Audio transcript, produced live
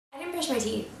brushed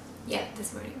my teeth yet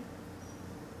this morning.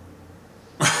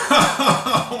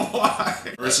 Why?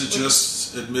 Marissa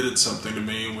just admitted something to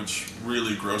me which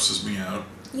really grosses me out.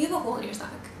 You have a hole in your sock.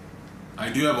 I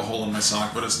do have a hole in my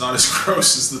sock, but it's not as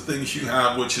gross as the things you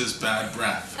have, which is bad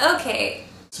breath. Okay.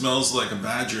 It smells like a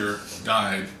badger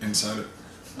died inside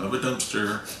of a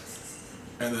dumpster,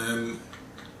 and then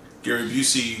Gary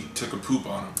Busey took a poop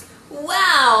on him.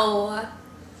 Wow!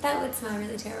 That would smell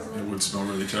really terrible. It would smell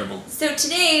really terrible. So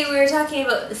today we were talking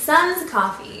about the Sun's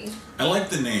Coffee. I like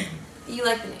the name. You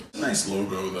like the name? Nice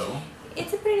logo, though.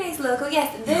 It's a pretty nice logo.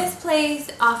 Yes, this place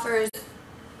offers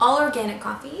all organic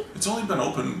coffee. It's only been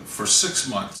open for 6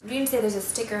 months. You didn't say there's a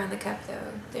sticker on the cup,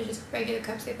 though. They're just regular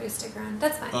cups they put a sticker on.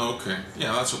 That's fine. Oh, okay.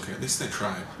 Yeah, that's okay. At least they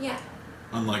tried. Yeah.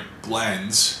 Unlike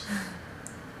blends,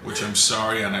 which I'm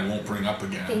sorry and I won't bring up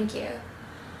again. Thank you.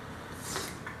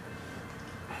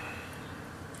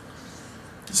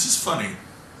 This is funny.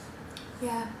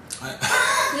 Yeah.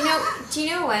 You know, do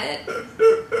you know what?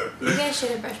 Maybe I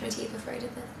should have brushed my teeth before I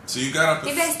did this. So you got up.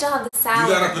 Maybe I still have the sour.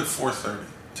 You got up at 4:30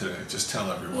 today. Just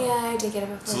tell everyone. Yeah, I did get up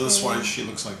at 4:30. So that's why she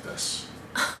looks like this.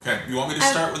 Okay, you want me to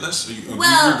start with this? Or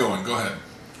well, you're going. Go ahead.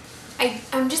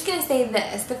 I'm just gonna say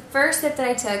this: the first sip that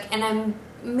I took, and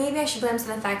maybe I should blame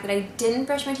some of the fact that I didn't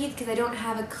brush my teeth because I don't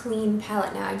have a clean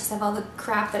palate now. I just have all the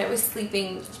crap that I was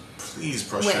sleeping. Please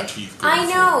brush with. your teeth. I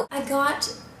know. I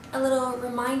got a little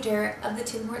reminder of the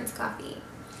Tim Hortons coffee.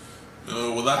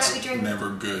 Oh, well, that's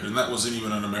never good. And that wasn't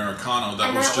even an Americano.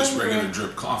 That was just regular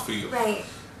drip coffee. Right.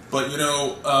 But, you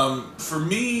know, for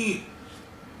me,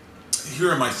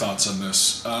 here are my thoughts on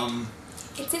this.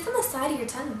 It sits on the side of your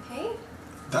tongue, okay?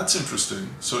 That's interesting.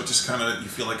 So it just kind of, you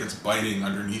feel like it's biting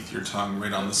underneath your tongue,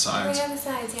 right on the sides. Right on the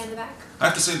sides, yeah, on the back. I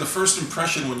have to say, the first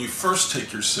impression when you first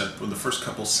take your sip, in the first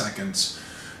couple seconds,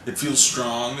 it feels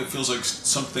strong. It feels like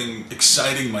something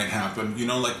exciting might happen. You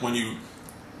know, like when you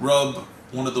rub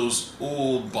one of those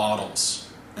old bottles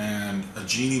and a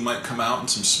genie might come out and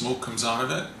some smoke comes out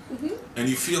of it. Mm-hmm. And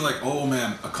you feel like, oh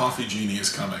man, a coffee genie is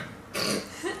coming.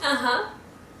 Uh-huh.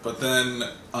 But then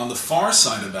on the far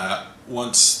side of that,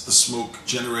 once the smoke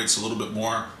generates a little bit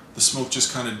more, the smoke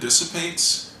just kind of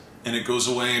dissipates and it goes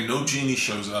away and no genie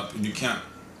shows up and you can't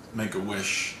make a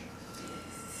wish.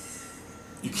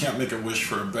 You can't make a wish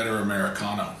for a better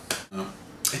Americano.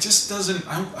 It just doesn't,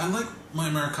 I like my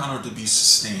Americano to be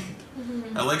sustained.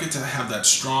 Mm-hmm. I like it to have that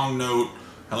strong note.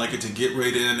 I like it to get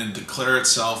right in and declare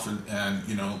itself and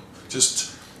you know,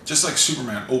 just like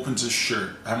Superman opens his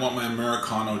shirt. I want my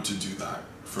Americano to do that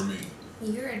for me.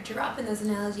 You're dropping those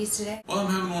analogies today. Well,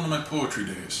 I'm having one of my poetry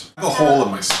days. I have a hole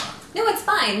in my sock. No, it's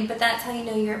fine, but that's how you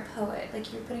know you're a poet.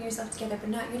 Like, you're putting yourself together, but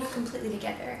you're not completely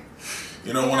together.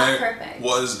 You know, when I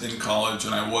was in college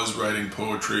and I was writing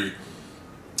poetry,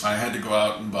 I had to go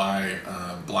out and buy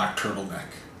a black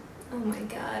turtleneck. Oh my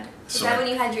god. Is that when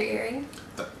you had your earring?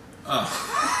 I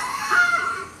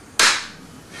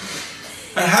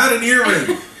had an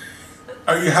earring!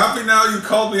 Are you happy now you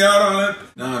called me out on it?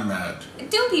 Now I'm mad.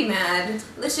 Don't be mad.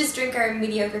 Let's just drink our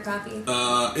mediocre coffee.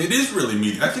 It is really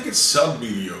mediocre. I think it's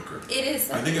sub-mediocre. It is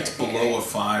sub-mediocre. I think it's below a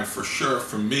 5 for sure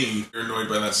for me. You're annoyed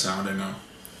by that sound, I know.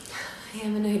 I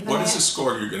am annoyed by it. What is the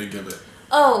score you're going to give it?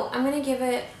 Oh, I'm going to give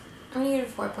it a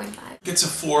 4.5. It's a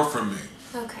 4 from me.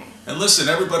 Okay. And listen,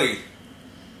 everybody,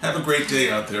 have a great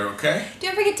day out there, okay?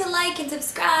 Don't forget to like and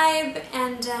subscribe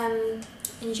and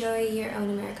enjoy your own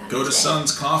Americano. Go to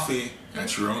Sun's Coffee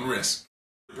at your own risk.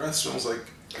 The breath smells like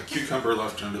a cucumber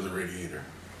left under the radiator.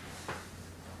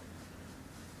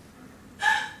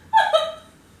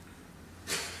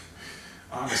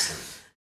 Honestly.